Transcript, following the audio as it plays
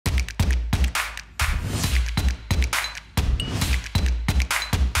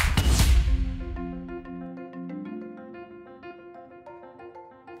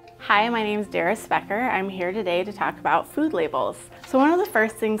Hi, my name is Dara Specker. I'm here today to talk about food labels. So one of the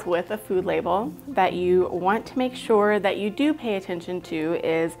first things with a food label that you want to make sure that you do pay attention to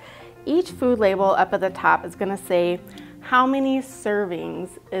is each food label up at the top is going to say how many servings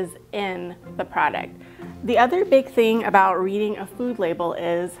is in the product. The other big thing about reading a food label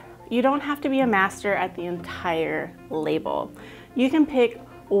is you don't have to be a master at the entire label. You can pick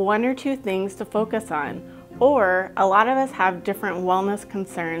one or two things to focus on. Or a lot of us have different wellness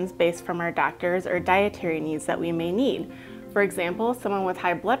concerns based from our doctors or dietary needs that we may need. For example, someone with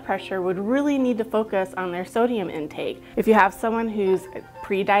high blood pressure would really need to focus on their sodium intake. If you have someone who's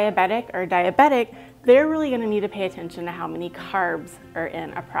pre-diabetic or diabetic, they're really going to need to pay attention to how many carbs are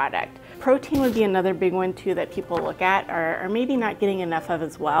in a product. Protein would be another big one too that people look at or maybe not getting enough of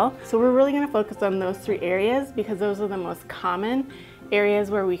as well. So we're really going to focus on those three areas because those are the most common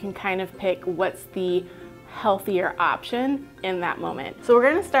areas where we can kind of pick what's the healthier option in that moment. So we're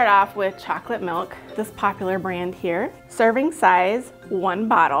going to start off with chocolate milk, this popular brand here. Serving size, 1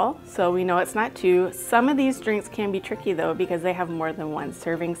 bottle, so we know it's not 2. Some of these drinks can be tricky though because they have more than 1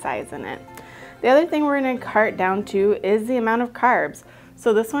 serving size in it. The other thing we're going to cart down to is the amount of carbs.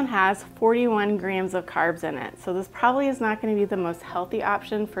 So this one has 41 grams of carbs in it. So this probably is not going to be the most healthy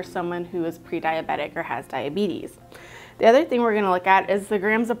option for someone who is pre-diabetic or has diabetes. The other thing we're going to look at is the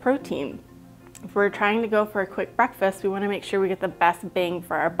grams of protein. If we're trying to go for a quick breakfast, we want to make sure we get the best bang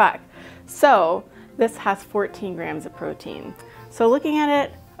for our buck. So this has 14 grams of protein. So looking at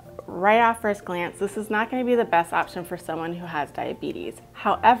it right off first glance, this is not going to be the best option for someone who has diabetes.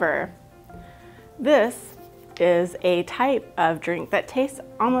 However, this is a type of drink that tastes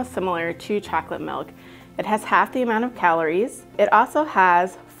almost similar to chocolate milk. It has half the amount of calories. It also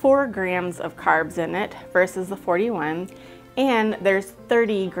has 4 grams of carbs in it versus the 41. And there's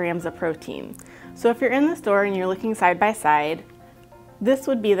 30 grams of protein. So if you're in the store and you're looking side by side, this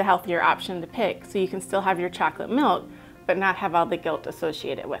would be the healthier option to pick so you can still have your chocolate milk but not have all the guilt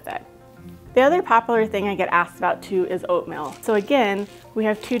associated with it. The other popular thing I get asked about too is oatmeal. So again, we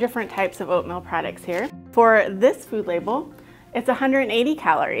have 2 different types of oatmeal products here. For this food label, it's 180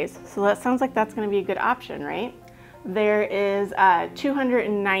 calories, so that sounds like that's going to be a good option, right? There is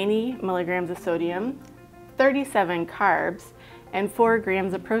 290 milligrams of sodium, 37 carbs, and 4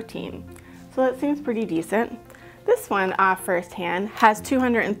 grams of protein. So that seems pretty decent. This one off first hand has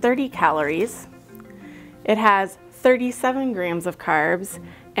 230 calories. It has 37 grams of carbs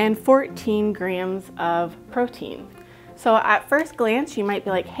and 14 grams of protein. So at first glance, you might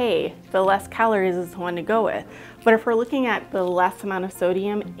be like, hey, the less calories is the one to go with. But if we're looking at the less amount of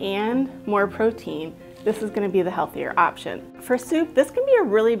sodium and more protein, this is going to be the healthier option. For soup, this can be a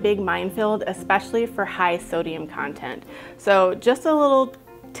really big minefield, especially for high sodium content. So just a little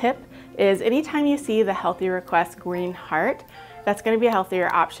tip is anytime you see the Healthy Request green heart, that's going to be a healthier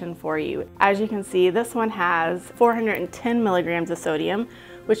option for you. As you can see, this one has 410 milligrams of sodium,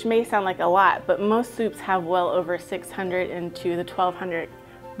 which may sound like a lot, but most soups have well over 600 into the 1200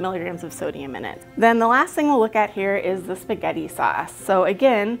 milligrams of sodium in it. Then the last thing we'll look at here is the spaghetti sauce. So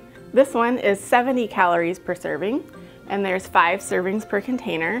again, this one is 70 calories per serving, and there's 5 servings per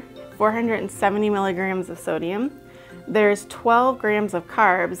container, 470 milligrams of sodium. There's 12 grams of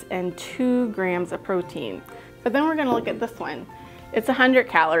carbs and 2 grams of protein. But then we're going to look at this one. It's 100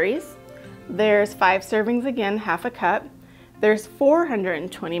 calories. There's 5 servings again, half a cup. There's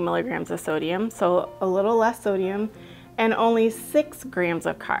 420 milligrams of sodium, so a little less sodium, and only 6 grams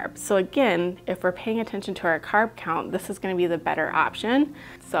of carbs. So again, if we're paying attention to our carb count, this is going to be the better option.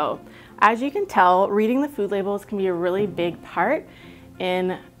 So as you can tell, reading the food labels can be a really big part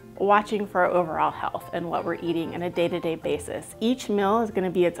in watching for our overall health and what we're eating on a day-to-day basis. Each meal is going to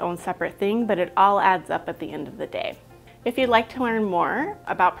be its own separate thing, but it all adds up at the end of the day. If you'd like to learn more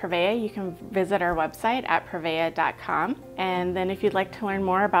about Prevea, you can visit our website at prevea.com. And then if you'd like to learn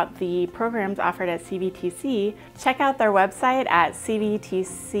more about the programs offered at CVTC, check out their website at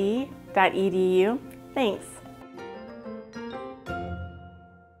cvtc.edu. Thanks.